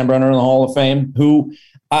George Steinbrenner in the Hall of Fame? Who,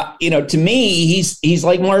 to me, he's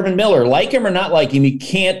like Marvin Miller. Like him or not like him, you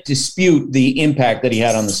can't dispute the impact that he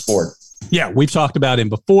had on the sport. Yeah, we've talked about him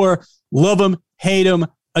before. Love him, hate him.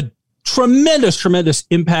 A tremendous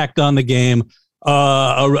impact on the game.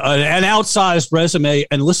 An outsized resume.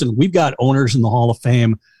 And listen, we've got owners in the Hall of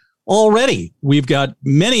Fame already. We've got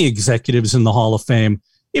many executives in the Hall of Fame.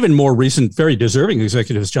 Even more recent, very deserving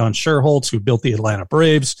executives, John Sherholtz, who built the Atlanta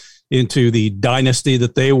Braves into the dynasty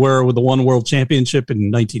that they were with the one world championship in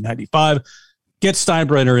 1995. Get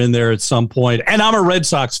Steinbrenner in there at some point. And I'm a Red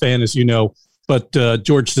Sox fan, as you know, but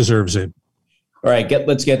George deserves it. All right,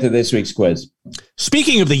 let's get to this week's quiz.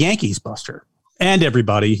 Speaking of the Yankees, Buster, and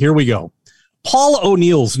everybody, here we go. Paul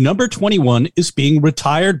O'Neill's number 21 is being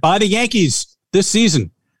retired by the Yankees this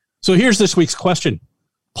season. So here's this week's question.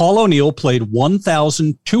 Paul O'Neill played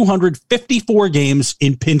 1,254 games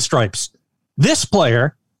in pinstripes. This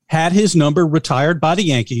player had his number retired by the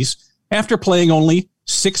Yankees after playing only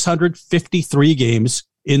 653 games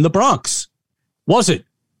in the Bronx. Was it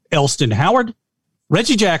Elston Howard,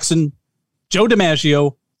 Reggie Jackson, Joe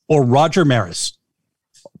DiMaggio, or Roger Maris?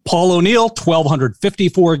 Paul O'Neill,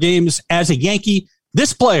 1,254 games as a Yankee.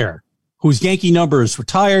 This player, whose Yankee number is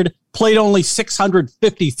retired, played only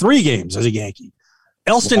 653 games as a Yankee.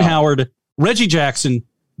 Elston Howard, Reggie Jackson,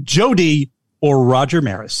 Joe D, or Roger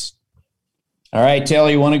Maris? All right, Taylor,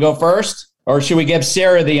 you want to go first? Or should we give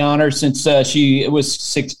Sarah the honor since she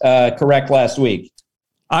was correct last week?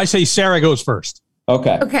 I say Sarah goes first.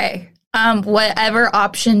 Okay. Okay. Whatever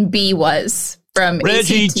option B was from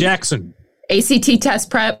Reggie Jackson. ACT test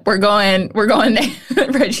prep. We're going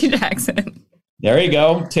Reggie Jackson. There you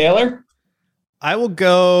go. Taylor? I will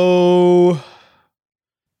go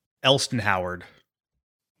Elston Howard.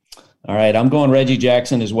 All right, I'm going Reggie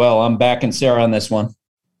Jackson as well. I'm backing Sarah on this one.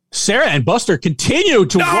 Sarah and Buster continue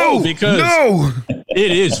to roll because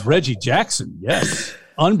it is Reggie Jackson. Yes.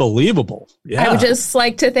 Unbelievable. Yeah. I would just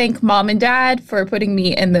like to thank Mom and Dad for putting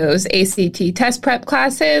me in those ACT test prep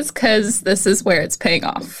classes because this is where it's paying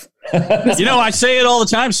off. I say it all the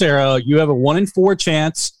time, Sarah. You have a 1 in 4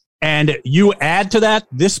 chance, and you add to that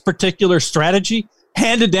this particular strategy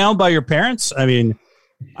handed down by your parents. I mean,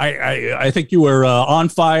 I think you were on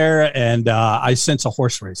fire, and I sense a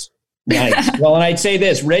horse race. Nice. Well, and I'd say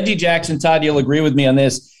this, Reggie Jackson, Todd, you'll agree with me on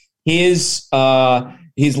this. His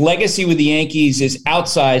legacy with the Yankees is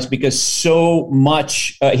outsized because so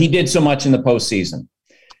much he did so much in the postseason.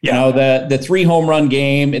 Yeah. You know, the 3 home run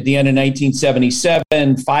game at the end of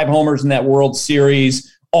 1977, 5 homers in that World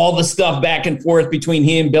Series, all the stuff back and forth between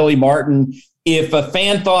he and Billy Martin. If a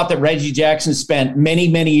fan thought that Reggie Jackson spent many,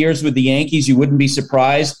 many years with the Yankees, you wouldn't be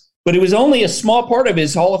surprised. But it was only a small part of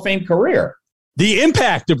his Hall of Fame career. The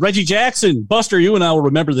impact of Reggie Jackson. Buster, you and I will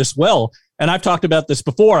remember this well. And I've talked about this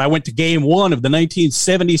before. I went to game 1 of the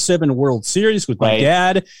 1977 World Series with my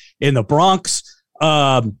dad in the Bronx.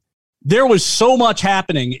 There was so much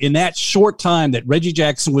happening in that short time that Reggie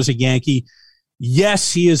Jackson was a Yankee.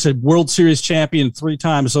 Yes, he is a World Series champion 3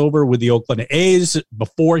 times over with the Oakland A's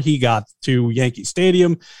before he got to Yankee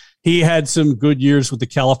Stadium. He had some good years with the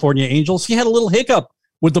California Angels. He had a little hiccup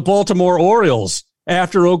with the Baltimore Orioles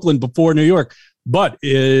after Oakland, before New York. But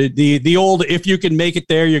the old, if you can make it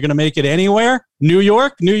there, you're going to make it anywhere. New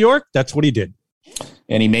York, that's what he did.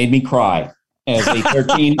 And he made me cry as a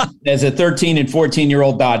 13 and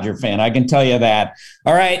 14-year-old Dodger fan. I can tell you that.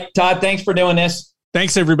 All right, Todd, thanks for doing this.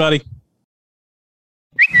 Thanks, everybody.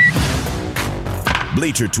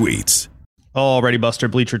 Bleacher Tweets. Alrighty, Buster.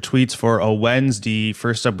 Bleacher Tweets for a Wednesday.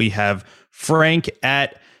 First up, we have Frank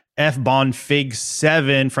at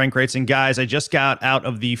FBonFig7. Frank writes in, guys, I just got out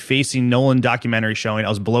of the Facing Nolan documentary showing. I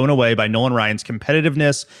was blown away by Nolan Ryan's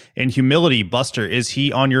competitiveness and humility. Buster, is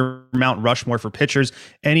he on your Mount Rushmore for pitchers?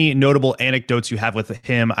 Any notable anecdotes you have with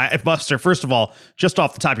him? Buster, first of all, just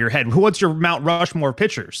off the top of your head, what's your Mount Rushmore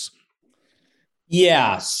pitchers?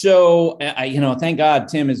 Yeah. So, thank God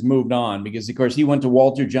Tim has moved on because, of course, he went to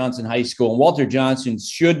Walter Johnson High School, and Walter Johnson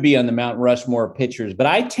should be on the Mount Rushmore pitchers. But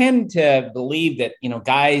I tend to believe that,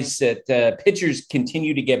 guys that pitchers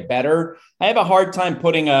continue to get better. I have a hard time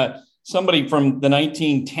putting a somebody from the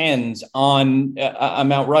 1910s on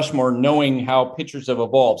Mount Rushmore, knowing how pitchers have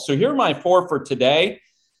evolved. So here are my 4 for today: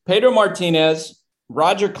 Pedro Martinez,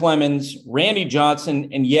 Roger Clemens, Randy Johnson,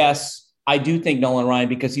 and yes, I do think Nolan Ryan,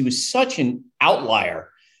 because he was such an outlier.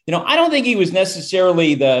 I don't think he was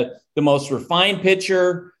necessarily the most refined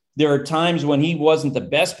pitcher. There are times when he wasn't the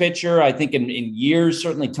best pitcher. I think in years,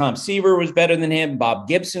 certainly Tom Seaver was better than him. Bob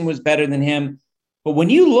Gibson was better than him. But when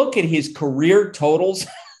you look at his career totals,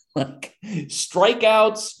 like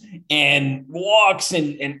strikeouts and walks,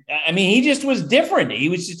 and I mean, he just was different. He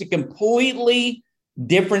was just a completely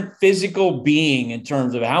different physical being in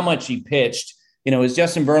terms of how much he pitched. As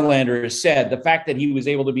Justin Verlander has said, the fact that he was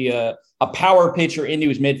able to be a power pitcher into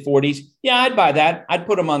his mid-40s, yeah, I'd buy that. I'd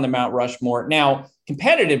put him on the Mount Rushmore. Now,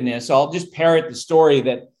 competitiveness, I'll just parrot the story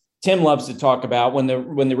that Tim loves to talk about. When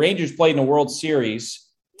the Rangers played in a World Series,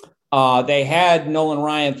 they had Nolan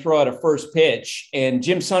Ryan throw out a first pitch, and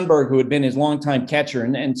Jim Sundberg, who had been his longtime catcher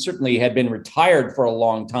and certainly had been retired for a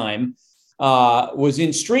long time, was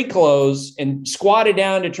in street clothes and squatted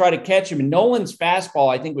down to try to catch him. And Nolan's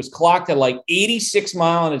fastball, I think, was clocked at like 86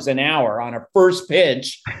 miles an hour on a first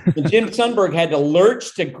pitch. And Jim Sundberg had to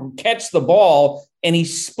lurch to catch the ball, and he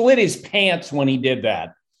split his pants when he did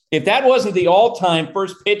that. If that wasn't the all-time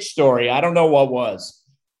first pitch story, I don't know what was.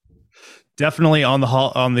 Definitely on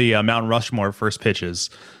the Mount Rushmore first pitches.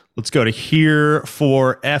 Let's go to here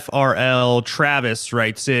for FRL. Travis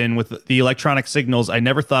writes in, with the electronic signals, I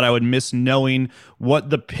never thought I would miss knowing what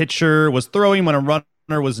the pitcher was throwing when a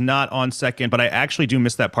runner was not on second, but I actually do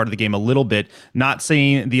miss that part of the game a little bit. Not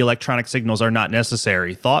saying the electronic signals are not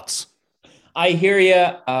necessary. Thoughts? I hear you.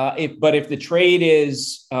 But if the trade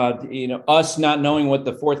is, us not knowing what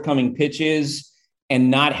the forthcoming pitch is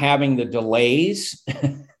and not having the delays,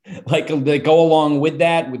 like they go along with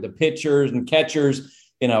that, with the pitchers and catchers,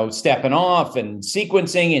 stepping off and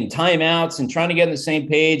sequencing and timeouts and trying to get on the same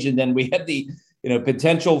page. And then we had the,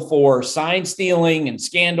 potential for sign stealing and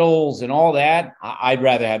scandals and all that. I'd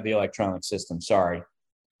rather have the electronic system. Sorry.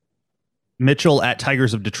 Mitchell at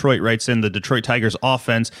Tigers of Detroit writes in, the Detroit Tigers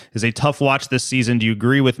offense is a tough watch this season. Do you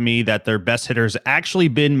agree with me that their best hitter has actually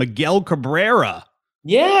been Miguel Cabrera?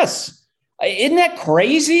 Yes. Isn't that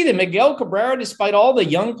crazy that Miguel Cabrera, despite all the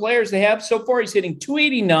young players they have so far, he's hitting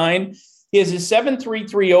 .289. He has a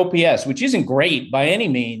 .733 OPS, which isn't great by any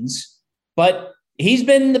means, but he's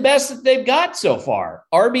been the best that they've got so far.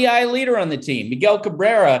 RBI leader on the team. Miguel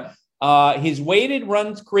Cabrera, his weighted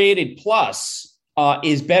runs created plus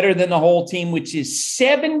is better than the whole team, which is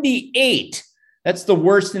 78. That's the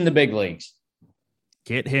worst in the big leagues.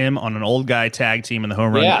 Get him on an old guy tag team in the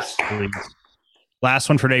home run. Yes. Last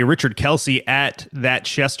one for today. Richard Kelsey at That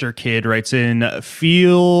Chester Kid writes in,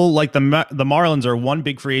 feel like the Marlins are one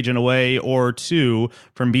big free agent away or two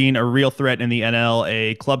from being a real threat in the NL.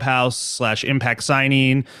 A clubhouse/impact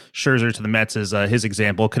signing, Scherzer to the Mets is his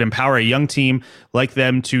example, could empower a young team like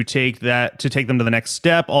them to take them to the next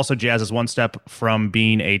step. Also, Jazz is one step from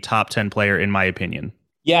being a top 10 player, in my opinion.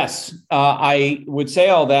 Yes, I would say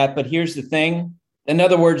all that, but here's the thing. In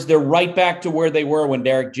other words, they're right back to where they were when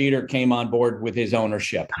Derek Jeter came on board with his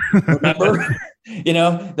ownership. Remember,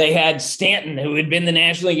 they had Stanton, who had been the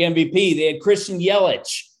National League MVP. They had Christian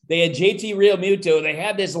Yelich. They had JT Realmuto. They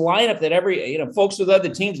had this lineup that folks with other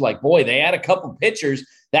teams like, boy, they had a couple pitchers.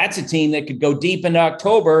 That's a team that could go deep into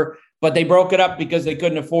October, but they broke it up because they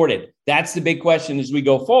couldn't afford it. That's the big question as we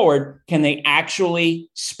go forward. Can they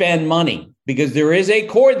actually spend money? Because there is a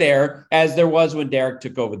core there, as there was when Derek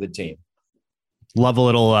took over the team. Love a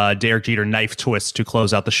little Derek Jeter knife twist to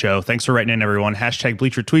close out the show. Thanks for writing in, everyone. #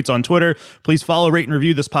 Bleacher Tweets on Twitter. Please follow, rate, and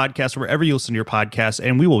review this podcast wherever you listen to your podcasts,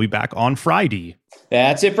 and we will be back on Friday.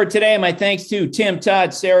 That's it for today. My thanks to Tim,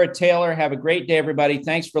 Todd, Sarah, Taylor. Have a great day, everybody.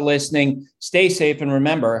 Thanks for listening. Stay safe, and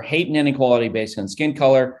remember, hate and inequality based on skin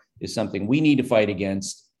color is something we need to fight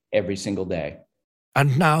against every single day.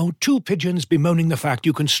 And now, two pigeons bemoaning the fact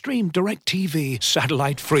you can stream DirecTV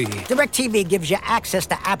satellite-free. DirecTV gives you access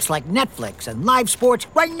to apps like Netflix and live sports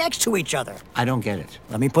right next to each other. I don't get it.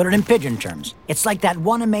 Let me put it in pigeon terms. It's like that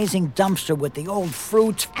one amazing dumpster with the old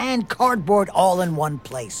fruits and cardboard all in one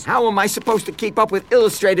place. How am I supposed to keep up with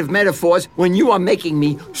illustrative metaphors when you are making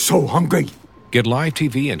me so hungry? Get live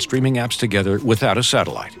TV and streaming apps together without a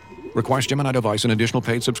satellite. Requires Gemini device and additional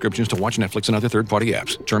paid subscriptions to watch Netflix and other third-party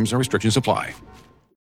apps. Terms and restrictions apply.